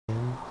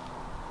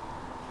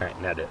Alright,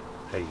 now do it.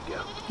 There you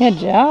go. Good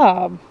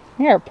job.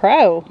 You're a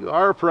pro. You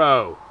are a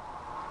pro.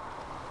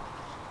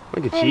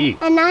 Look at you.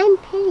 And I'm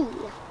pretty.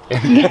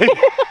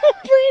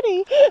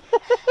 Pretty.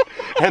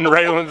 And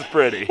Raylan's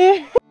pretty.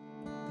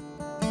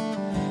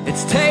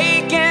 It's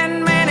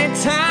taken many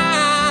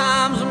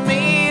times of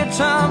me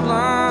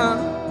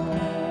tumbling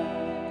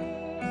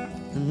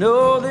to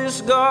know this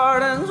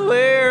garden's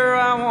where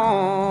I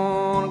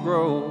want to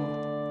grow.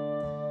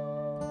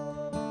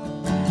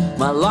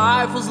 My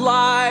life was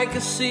like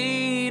a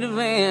seed of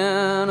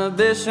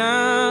inhibition,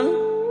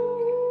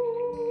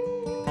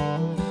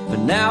 but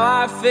now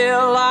I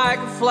feel like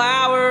a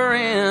flower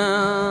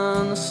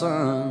in the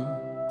sun.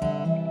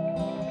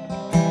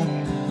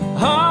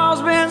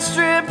 All's been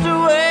stripped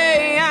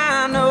away,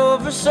 I know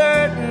for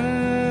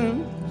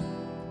certain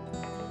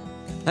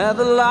that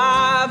the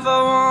life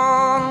I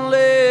want to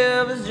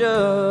live has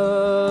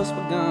just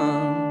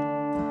begun.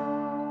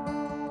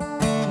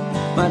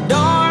 My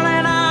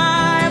darling,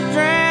 I have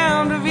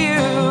dreamed of you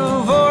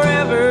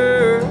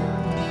forever.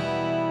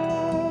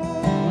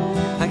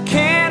 I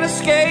can't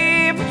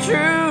escape the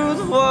truth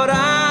of what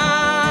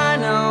I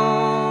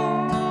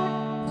know.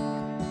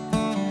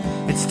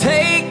 It's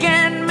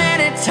taken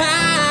many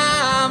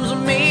times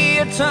of me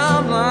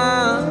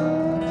tumbling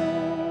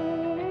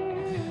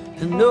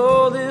to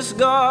know this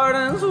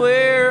garden's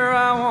where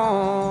I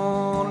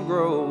want to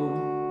grow.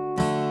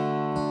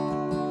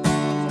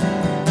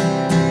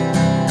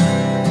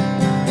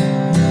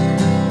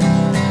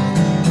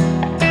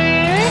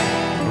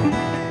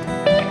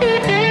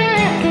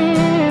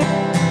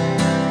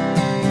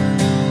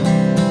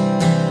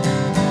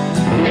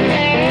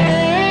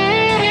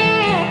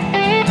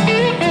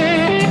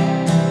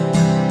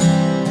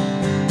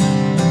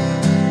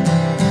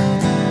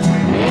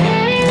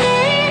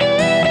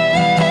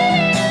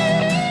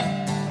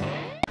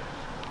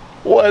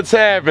 What's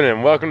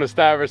happening? Welcome to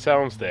Stivers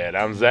Homestead.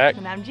 I'm Zach.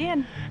 And I'm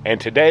Jen. And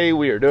today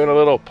we are doing a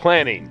little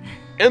planting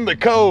in the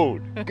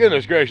cold.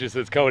 Goodness gracious,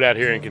 it's cold out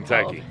here in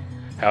Kentucky.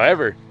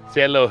 However,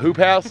 see that little hoop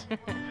house?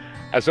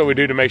 That's what we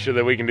do to make sure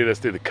that we can do this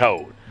through the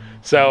cold.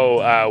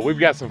 So we've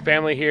got some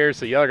family here,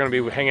 so y'all are gonna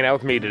be hanging out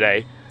with me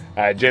today.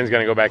 Jen's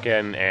gonna go back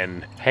in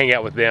and hang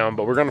out with them,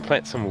 but we're gonna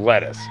plant some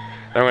lettuce.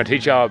 And I'm gonna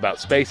teach y'all about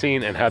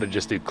spacing and how to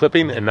just do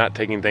clipping and not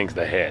taking things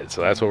to head.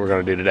 So that's what we're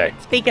gonna do today.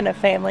 Speaking of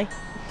family.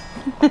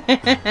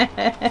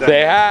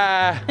 Say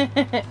hi.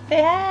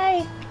 Say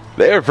hi.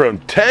 They're from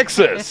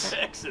Texas.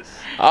 Texas.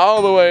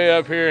 All the way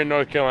up here in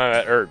North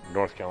Carolina,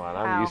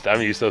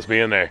 I'm used to us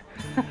being there.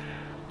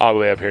 All the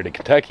way up here to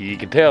Kentucky. You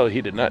can tell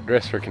he did not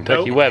dress for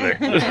Kentucky weather.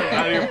 Not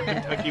here for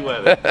Kentucky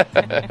weather.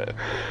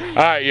 All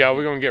right, y'all,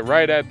 we're gonna get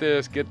right at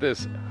this, get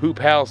this hoop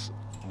house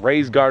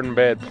raised garden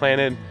bed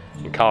planted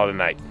and call it a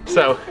night.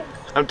 So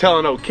I'm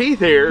telling old Keith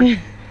here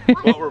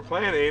what we're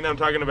planting. I'm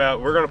talking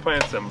about we're gonna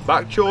plant some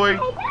bok choy.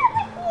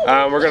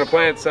 We're gonna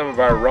plant some of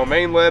our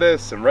romaine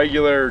lettuce, some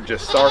regular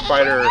just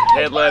starfighter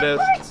head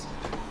lettuce,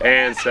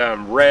 and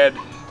some red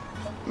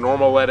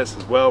normal lettuce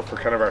as well for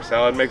kind of our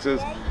salad mixes.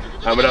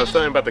 But I was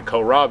telling you about the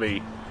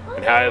kohlrabi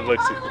and how it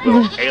looks a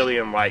little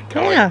alien-like,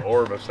 kind of like an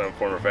orb of some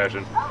form or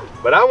fashion.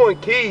 But I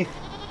want Keith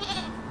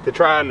to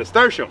try a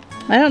nasturtium.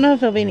 I don't know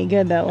if it'll be any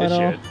good, that little.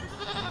 It should.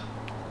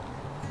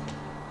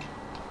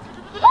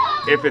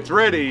 If it's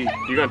ready,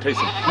 you're gonna taste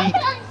some heat.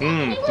 A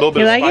little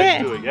bit You of like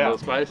spice it? to it, yeah. A little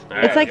spice.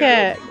 It's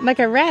like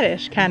a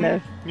radish kind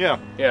of. Yeah.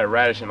 Yeah,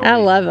 radish and I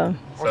olive. love them.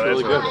 So That's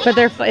really good.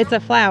 But it's a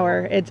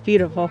flower. It's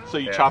beautiful. So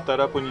you chop that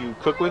up when you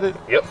cook with it?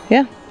 Yep.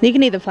 Yeah, you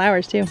can eat the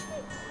flowers too.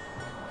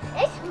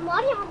 It's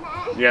money on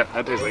that. Yeah,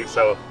 that tastes like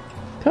so.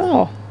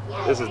 Cool.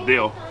 This is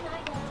dill.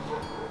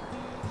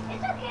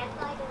 It's okay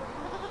if I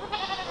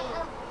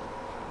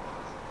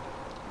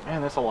do.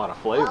 Man, that's a lot of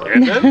flavor.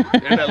 And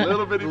that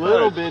little bitty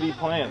Little plant. bitty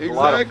plants.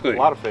 Exactly. A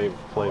lot of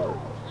flavor.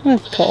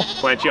 That's cool.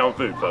 Plant your own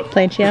food, folks.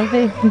 Plant you on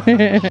food.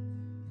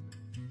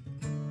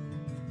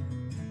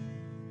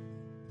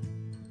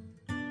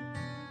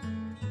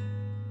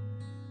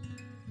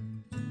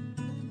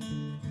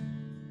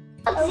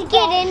 Let's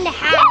get in the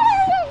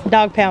house.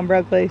 Dog pound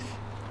broke loose.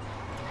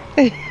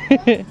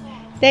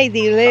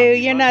 Daisy Lou,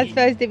 you're not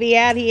supposed to be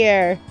out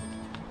here.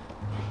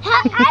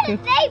 How did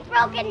they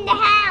broke in the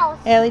house?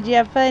 Ellie, did you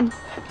have fun?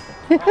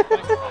 How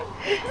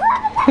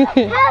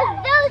did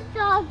those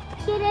dogs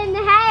get in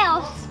the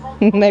house?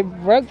 They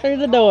broke through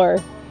the door.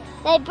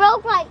 They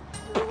broke like.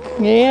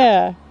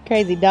 Yeah,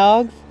 crazy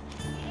dogs.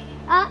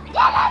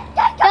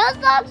 Those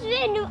dogs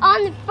been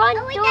on the front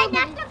door. Who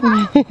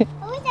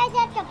said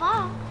that's the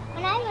ball?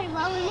 When I was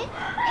rolling it,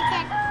 it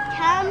said,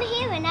 "Come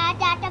here," and I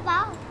got the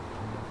ball.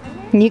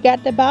 You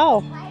got the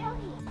ball.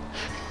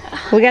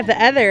 We got the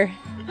other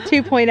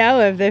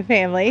 2.0 of the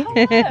family.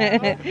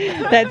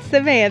 That's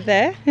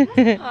Samantha.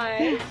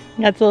 Hi.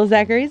 That's little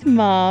Zachary's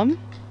mom.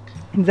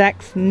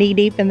 Zach's knee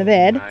deep in the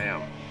bed. I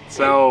am.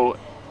 So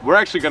we're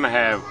actually gonna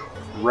have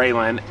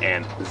Raylan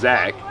and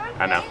Zach.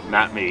 I know,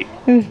 not me.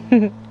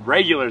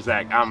 Regular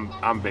Zach.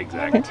 I'm Big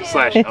Zach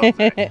slash old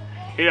Zach.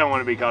 He don't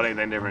want to be called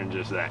anything different than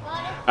just Zach.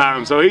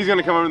 So he's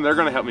gonna come over and they're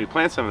gonna help me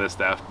plant some of this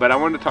stuff. But I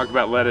wanted to talk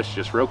about lettuce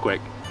just real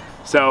quick.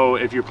 So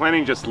if you're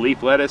planting just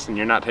leaf lettuce and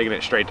you're not taking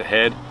it straight to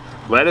head,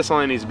 lettuce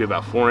only needs to be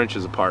about 4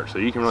 inches apart. So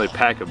you can really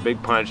pack a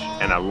big punch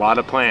and a lot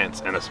of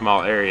plants in a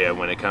small area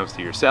when it comes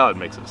to your salad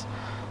mixes.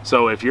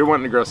 So if you're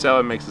wanting to grow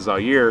salad mixes all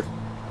year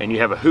and you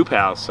have a hoop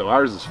house, so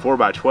ours is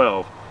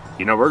 4x12,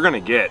 you know, we're gonna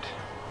get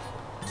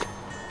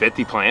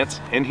 50 plants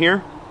in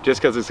here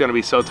just because it's gonna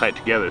be so tight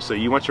together. So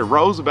you want your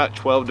rows about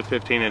 12 to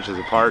 15 inches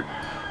apart,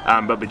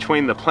 but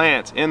between the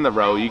plants in the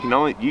row, you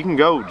can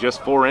go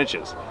just 4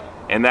 inches.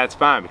 And that's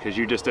fine because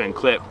you're just doing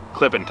clip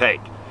and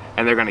take,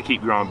 and they're gonna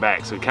keep growing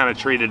back. So kind of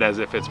treat it as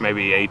if it's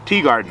maybe a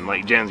tea garden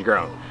like Jen's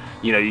grown.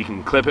 You know, you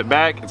can clip it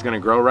back, it's gonna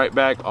grow right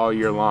back all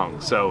year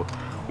long. So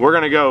we're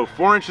gonna go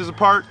 4 inches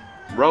apart,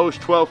 rows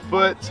 12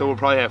 foot, so we'll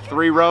probably have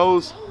 3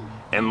 rows,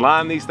 and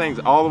line these things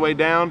all the way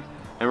down,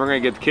 and we're gonna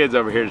get the kids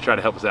over here to try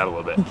to help us out a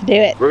little bit. Let's do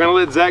it. We're gonna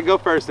let Zach go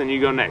first, then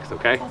you go next,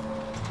 okay? All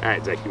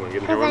right, Zach, you wanna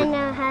get in here with me?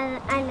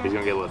 I know. He's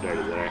gonna get a little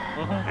dirty, is that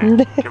all right? All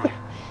right, come here.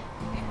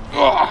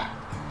 Oh.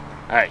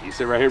 All right, you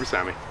sit right here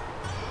beside me.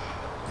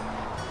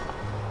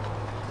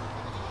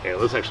 Here,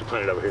 let's actually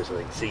plant it over here so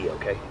they can see you,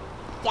 okay?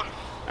 Yeah. All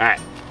right.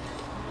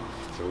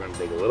 So we're gonna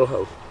dig a little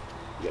hole.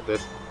 You got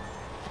this?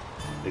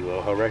 Dig a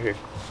little hole right here.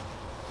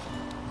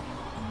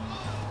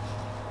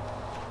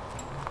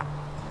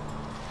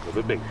 A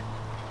little bit bigger.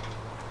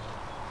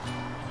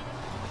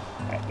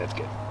 All right, that's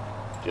good.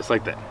 Just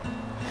like that.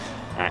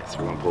 All right, so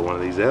we're gonna pull one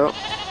of these out.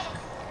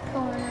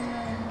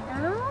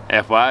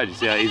 FYI, did you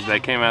see how easy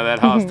that came out of that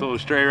Haas tool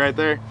straight right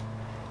there?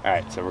 All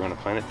right, so we're gonna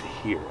plant it to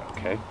here,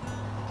 okay?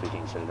 So you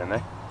can set it in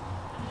there.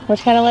 What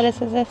kind of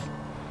lettuce is this?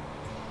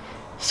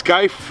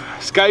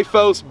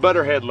 Skyphos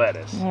Butterhead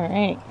lettuce. All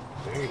right.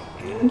 Very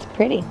good. It's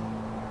pretty.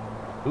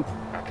 Oop,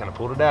 I kind of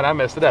pulled it out. I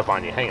messed it up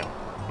on you. Hang on.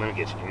 Let me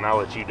get you, and I'll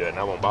let you do it, and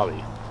I won't bother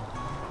you.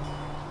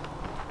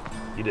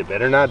 You did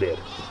better than I did.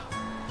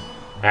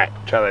 All right,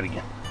 try that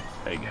again.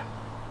 There you go.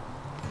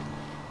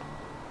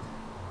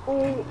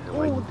 Now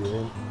what you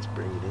doing? Let's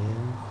bring it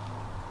in.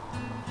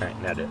 All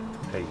right, now do it.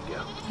 There you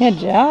go. Good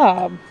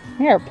job.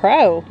 You're a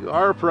pro. You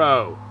are a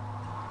pro.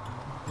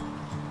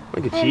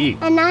 Look at you.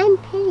 And I'm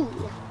pretty.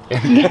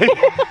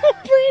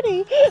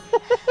 Pretty.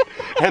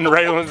 And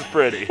Raylan's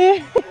pretty.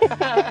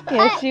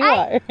 Yes, you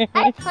are.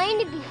 I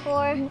planted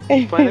before.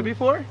 You planted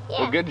before?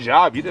 Yeah. Well, good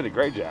job. You did a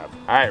great job.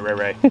 All right, Ray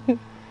Ray.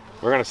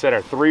 We're going to set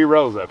our 3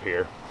 rows up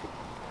here.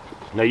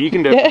 No, you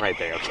can do it from right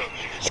there. Okay.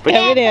 Shove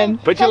it in.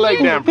 Put your leg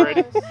down,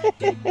 pretty.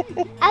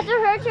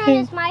 After her turn,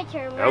 it's my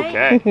turn, right?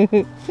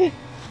 Okay.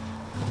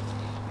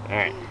 All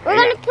right. We're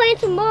going to plant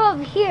some more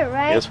over here,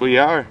 right? Yes, we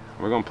are.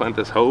 We're going to plant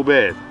this whole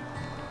bed.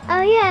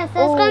 Oh, yeah,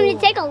 so it's going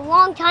to take a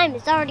long time.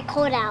 It's already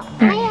cold out.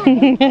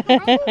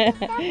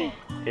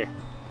 Here.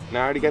 No,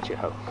 I already got your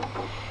hoe.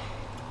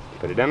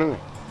 Put it down in there.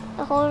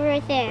 The hole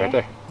right there. Right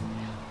there.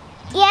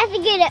 You have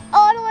to get it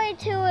all the way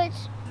to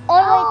its,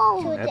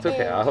 That's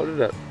okay. I'll hold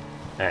it up.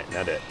 All right,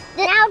 now do it.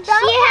 Now don't see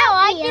how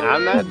I did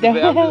I'm not. I'm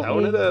just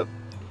holding it up.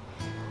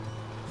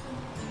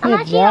 I'm Good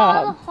not sure how all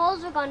job. the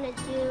holes are going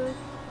to do.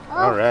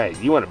 All right.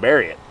 You want to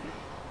bury it.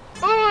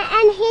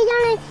 And he's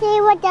going to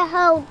see what the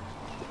hole's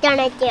going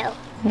to do.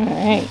 All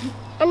right.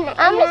 And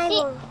I'm going to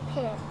see.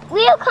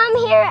 We'll come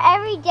here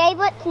every day,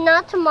 but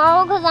not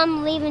tomorrow because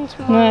I'm leaving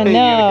tomorrow. I Hey,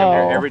 you're gonna come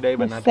here know. every day,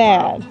 but not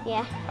Sad. tomorrow?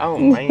 Yeah. Oh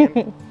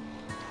man,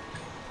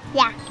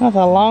 Yeah. That's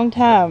a long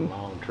time.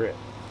 long trip.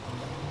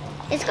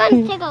 It's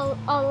going to take a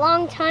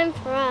long time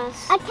for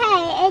us.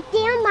 Okay, it's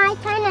still my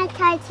turn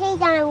because he's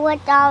going to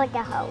withdraw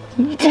the hose.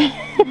 He's going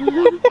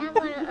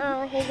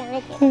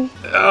to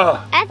Ugh.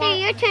 After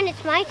your turn,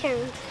 it's my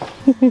turn.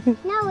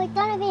 No, it's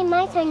going to be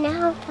my turn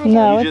now.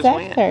 No, You it's just Zach's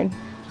went. turn.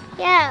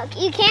 Yeah,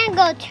 you can't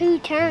go 2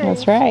 turns.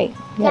 That's right.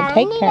 You gotta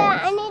take turns.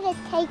 I need to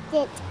take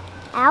it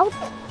out.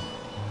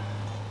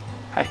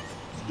 Hey.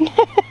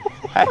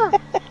 Hey.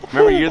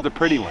 Remember, you're the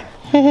pretty one.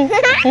 I'm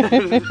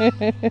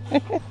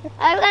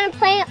going to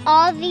play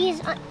all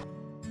these on.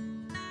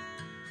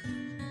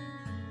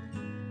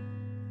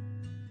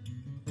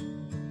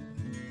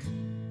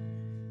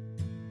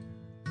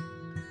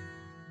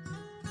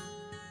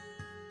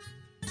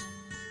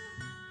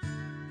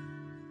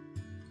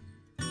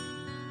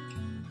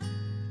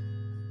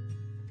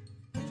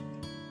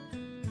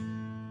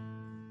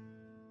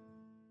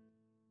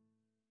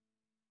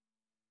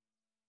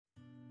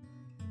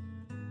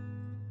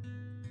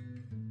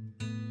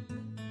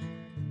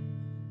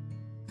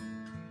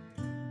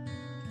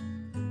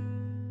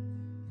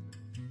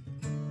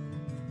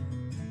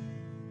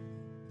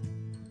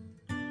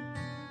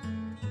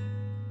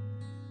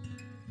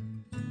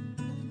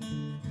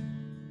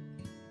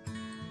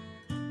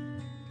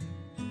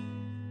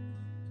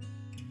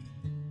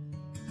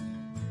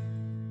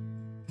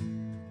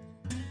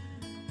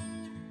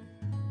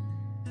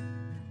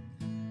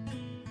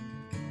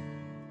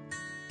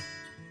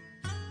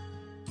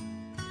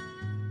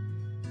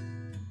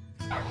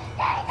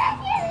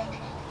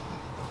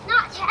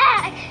 Not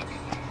tag.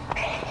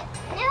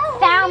 No.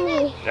 Found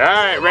me. All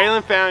right,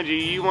 Raylan found you.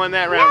 You won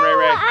that round, Ray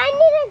Ray. I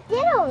need to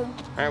get him.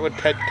 All right, we'll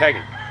tag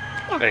him.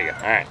 There you go.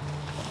 All right.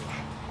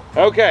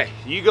 Okay,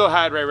 you go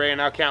hide, Ray Ray,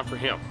 and I'll count for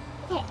him.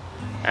 Okay. All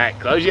right,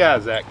 close your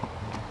eyes, Zach.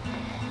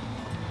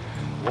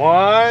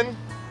 1,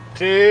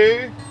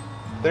 2,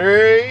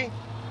 3,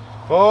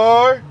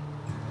 4,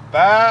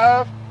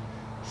 5,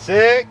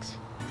 6,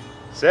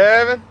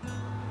 7,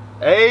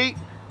 8,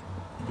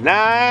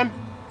 9,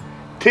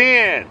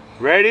 10.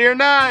 Ready or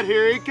not,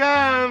 here he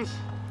comes.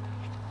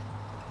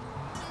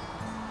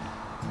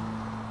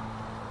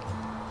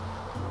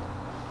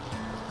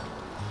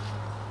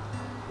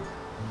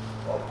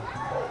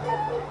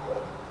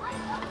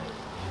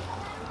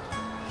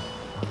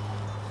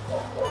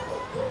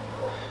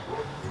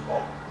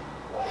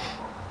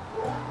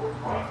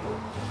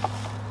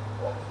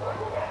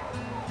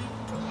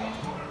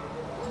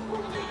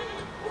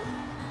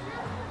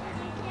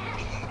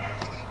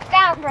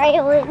 Found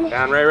Raylan.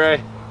 Down, Ray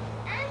Ray.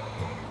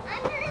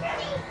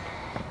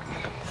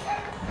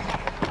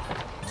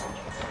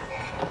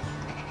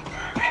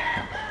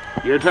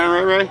 Your turn,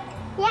 Ray Ray?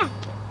 Yeah.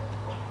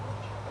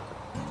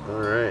 All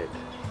right.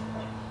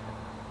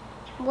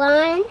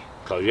 1,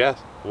 Close your eyes.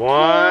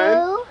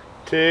 1,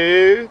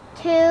 2,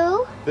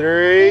 2,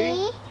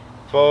 3,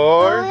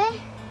 4,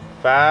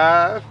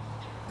 5,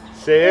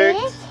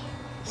 6,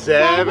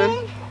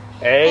 7,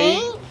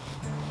 8,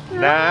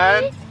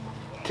 9,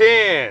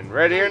 10.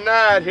 Ready or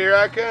not, here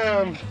I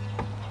come.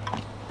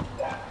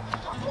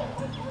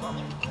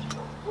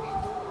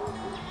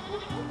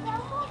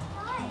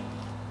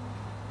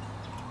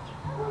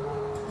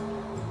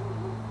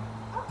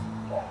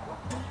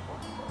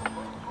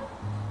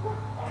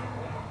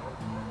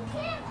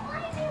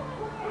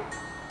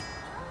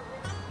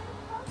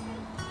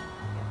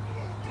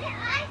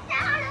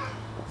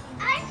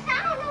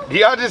 Do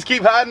y'all just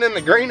keep hiding in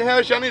the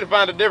greenhouse? Y'all need to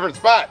find a different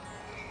spot.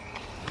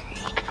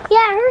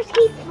 Yeah, hers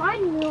keeps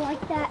finding me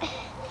like that.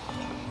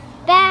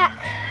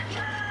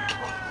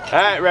 Back.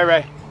 All right, Ray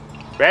Ray.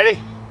 Ready?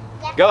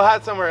 Yeah. Go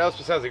hide somewhere else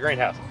besides the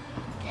greenhouse.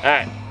 All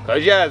right,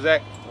 close your eyes,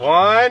 Zach.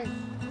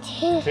 1,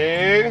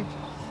 2,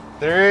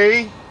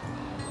 3,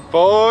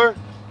 4,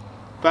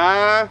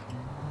 5,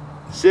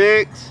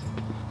 6,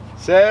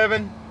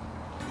 7,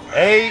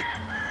 8,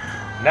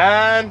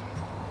 9,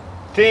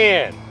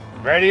 10.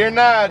 Ready or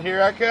not, here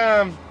I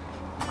come.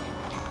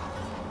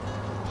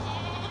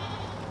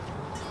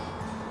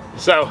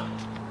 So,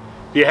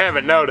 if you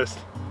haven't noticed,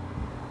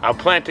 I'm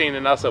planting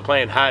and also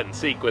playing hide and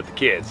seek with the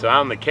kids. So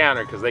I'm the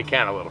counter because they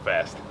count a little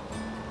fast.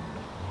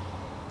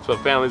 That's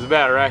what family's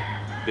about, right?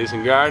 Do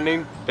some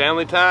gardening,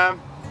 family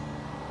time,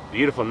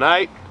 beautiful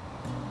night.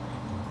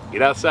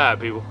 Get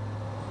outside, people.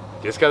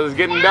 Just because it's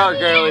getting dark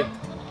early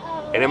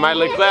and it might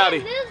look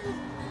cloudy,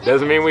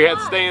 doesn't mean we have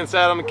to stay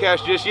inside on the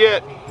couch just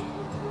yet.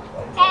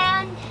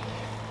 And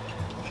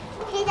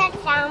he just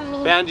found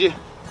me. Found you?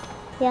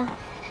 Yeah.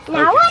 Okay.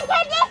 Now what did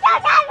this?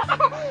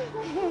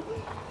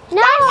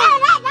 No.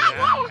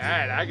 All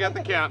right, I got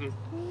the counting.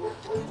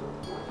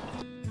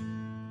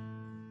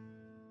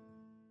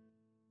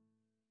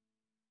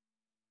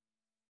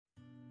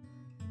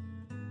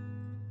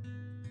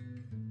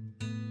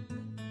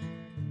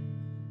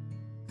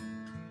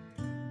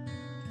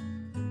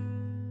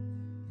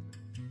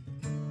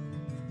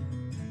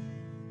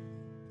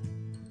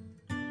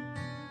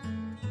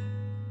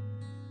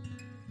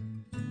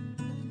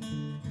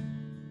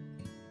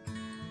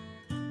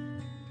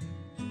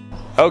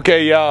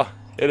 Okay, y'all,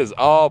 it is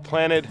all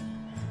planted.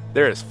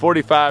 There is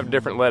 45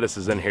 different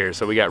lettuces in here.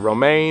 So we got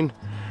Romaine,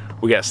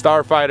 we got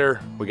Starfighter,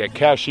 we got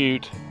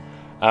Calshot.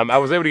 I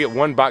was able to get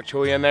one bok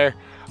choy in there.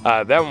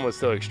 That one was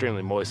still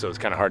extremely moist, so it's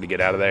kind of hard to get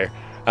out of there.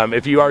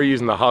 If you are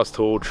using the Haas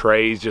tool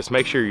trays, just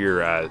make sure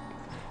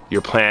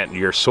your plant,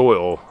 your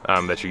soil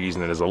that you're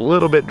using it is a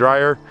little bit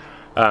drier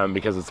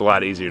because it's a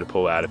lot easier to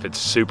pull out. If it's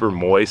super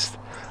moist,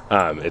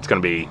 it's gonna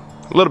be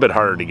a little bit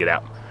harder to get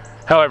out.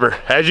 However,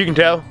 as you can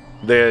tell,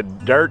 the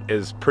dirt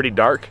is pretty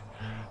dark.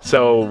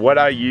 So what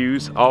I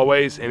use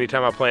always,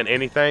 anytime I plant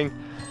anything,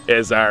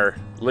 is our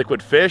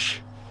liquid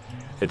fish.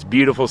 It's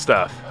beautiful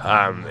stuff.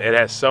 It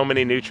has so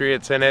many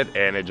nutrients in it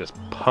and it just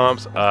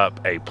pumps up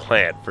a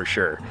plant for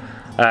sure.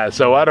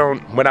 So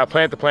when I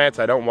plant the plants,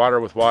 I don't water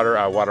with water,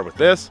 I water with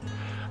this.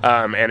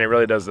 And it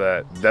really does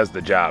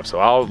the job. So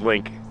I'll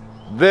link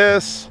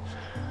this,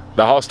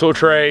 the Haas tool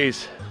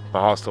trays, my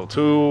Haas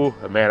tool.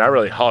 Man, I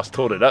really Haas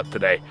tooled it up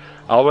today.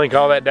 I'll link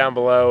all that down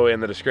below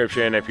in the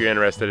description if you're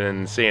interested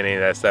in seeing any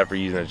of that stuff or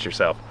using it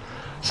yourself.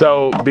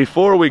 So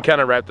before we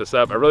kind of wrap this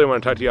up, I really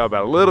want to talk to y'all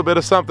about a little bit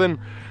of something.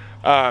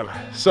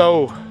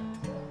 So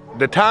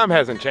the time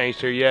hasn't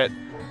changed here yet,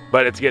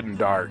 but it's getting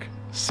dark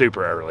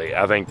super early.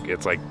 I think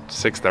it's like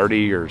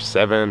 6:30 or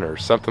 7 or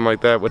something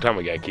like that. What time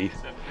we got, Keith?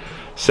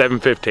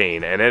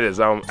 7:15, and it is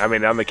on, I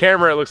mean, on the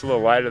camera it looks a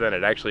little lighter than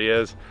it actually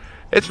is.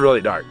 It's really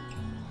dark.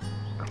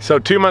 So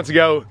 2 months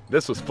ago,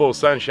 this was full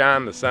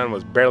sunshine. The sun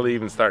was barely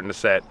even starting to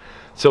set.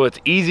 So it's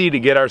easy to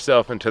get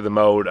ourselves into the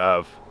mode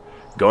of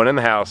going in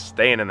the house,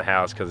 staying in the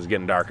house because it's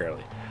getting dark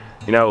early.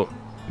 You know,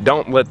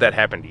 don't let that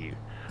happen to you.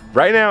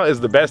 Right now is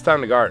the best time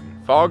to garden.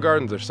 Fall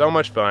gardens are so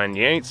much fun.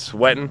 You ain't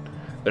sweating.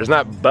 There's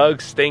not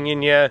bugs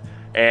stinging you.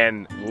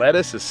 And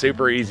lettuce is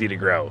super easy to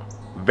grow.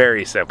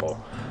 Very simple.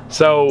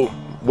 So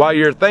while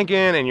you're thinking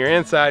and you're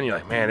inside and you're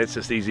like, man, it's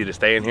just easy to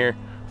stay in here,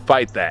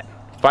 fight that.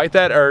 fight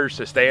that urge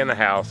to stay in the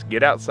house,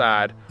 get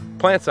outside,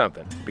 plant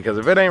something. Because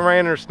if it ain't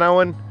raining or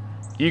snowing,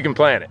 you can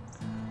plant it.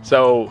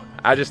 So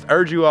I just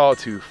urge you all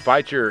to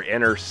fight your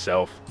inner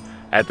self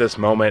at this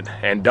moment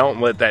and don't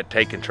let that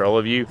take control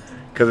of you,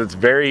 because it's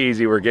very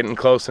easy. We're getting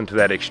close into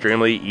that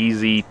extremely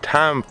easy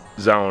time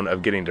zone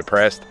of getting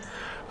depressed.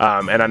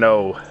 And I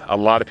know a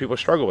lot of people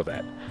struggle with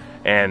that.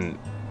 And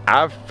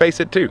I've faced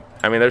it too.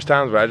 I mean, there's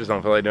times where I just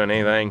don't feel like doing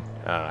anything.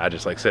 I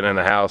just like sitting in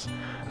the house,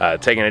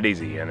 taking it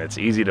easy. And it's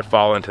easy to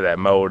fall into that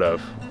mode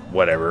of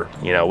whatever.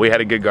 You know, we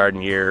had a good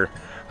garden year.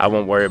 I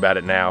won't worry about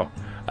it now.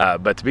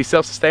 But to be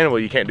self-sustainable,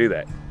 you can't do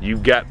that.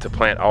 You've got to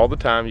plant all the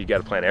time. You got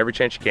to plant every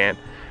chance you can.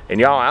 And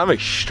y'all, I'm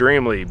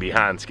extremely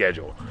behind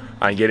schedule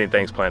on getting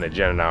things planted.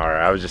 Jen and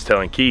I was just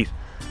telling Keith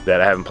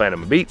that I haven't planted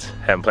my beets,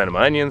 haven't planted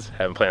my onions,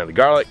 haven't planted the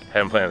garlic,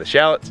 haven't planted the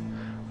shallots,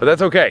 but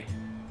that's okay.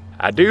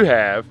 I do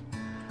have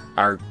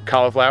our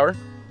cauliflower,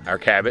 our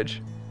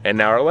cabbage, and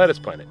now our lettuce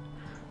planted.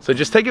 So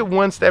just take it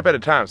one step at a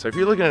time. So if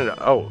you're looking at it,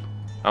 oh,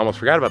 I almost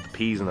forgot about the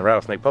peas and the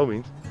rattlesnake pole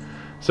beans.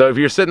 So if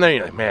you're sitting there and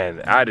you're like,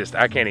 man,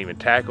 I can't even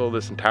tackle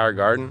this entire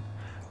garden,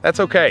 that's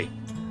okay.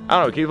 I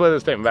don't know, Keith, let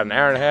this take about an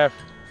hour and a half.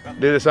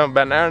 Do this something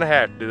about an hour and a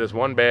half, do this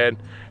one bed,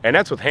 and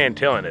that's with hand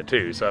tilling it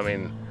too. So I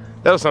mean,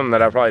 that was something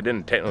that I probably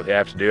didn't technically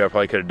have to do. I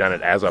probably could have done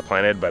it as I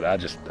planted, but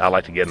I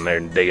like to get in there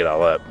and dig it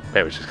all up.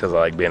 Maybe it's just because I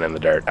like being in the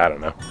dirt, I don't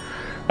know.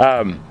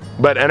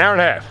 But an hour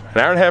and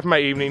a half of my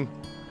evening,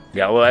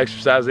 got a little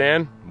exercise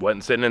in,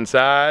 wasn't sitting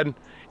inside,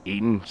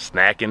 eating,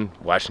 snacking,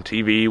 watching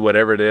TV,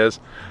 whatever it is.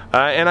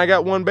 And I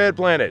got one bed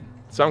planted.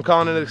 So I'm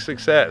calling it a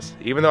success.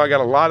 Even though I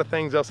got a lot of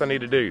things else I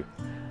need to do,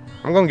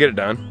 I'm gonna get it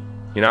done.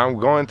 You know, I'm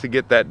going to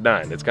get that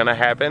done. It's gonna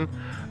happen,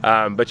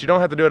 but you don't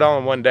have to do it all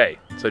in one day.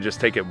 So just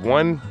take it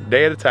one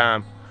day at a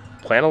time,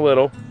 plant a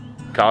little,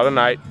 call it a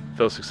night,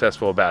 feel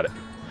successful about it.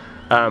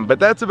 But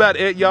that's about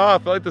it, y'all. I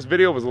feel like this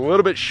video was a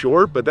little bit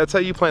short, but that's how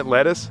you plant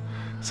lettuce.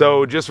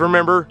 So just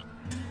remember,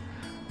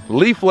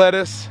 leaf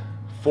lettuce,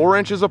 4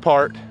 inches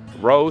apart,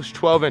 rows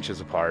 12 inches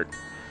apart,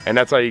 and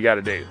that's all you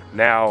gotta do.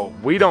 Now,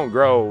 we don't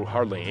grow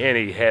hardly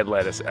any head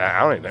lettuce.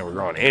 I don't even think we're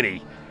growing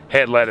any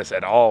head lettuce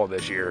at all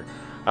this year.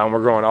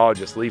 We're growing all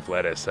just leaf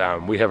lettuce.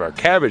 We have our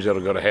cabbage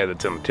that'll go to head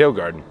that's in the tail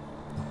garden.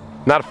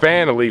 Not a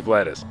fan of leaf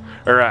lettuce,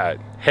 or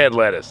head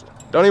lettuce.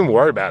 Don't even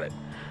worry about it.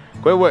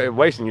 Quit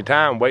wasting your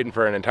time waiting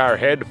for an entire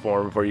head to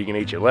form before you can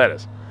eat your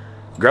lettuce.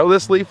 Grow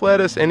this leaf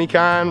lettuce, any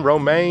kind,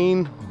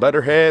 romaine,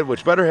 butterhead,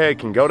 which butterhead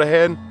can go to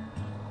head.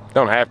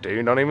 Don't have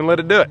to, don't even let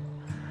it do it.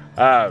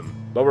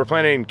 But we're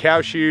planting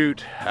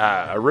Calshot,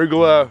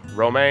 Arugula,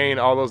 romaine,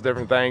 all those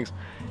different things.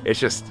 It's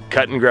just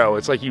cut and grow.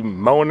 It's like you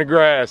mowing the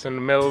grass in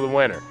the middle of the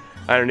winter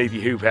underneath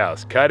your hoop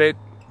house. Cut it,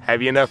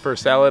 have you enough for a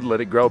salad, let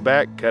it grow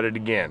back, cut it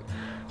again.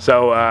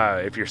 So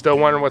if you're still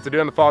wondering what to do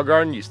in the fall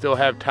garden, you still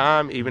have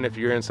time, even if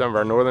you're in some of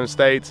our northern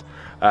states.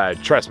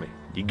 Trust me,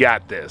 you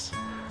got this.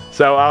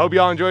 So I hope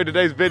y'all enjoyed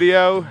today's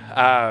video.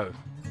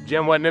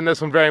 Jen wasn't in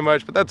this one very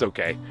much, but that's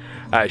okay.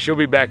 She'll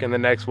be back in the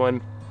next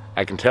one.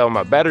 I can tell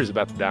my battery's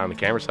about to die on the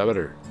camera, so I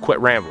better quit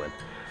rambling.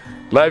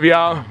 Love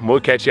y'all. We'll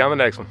catch you on the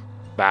next one.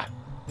 Bye.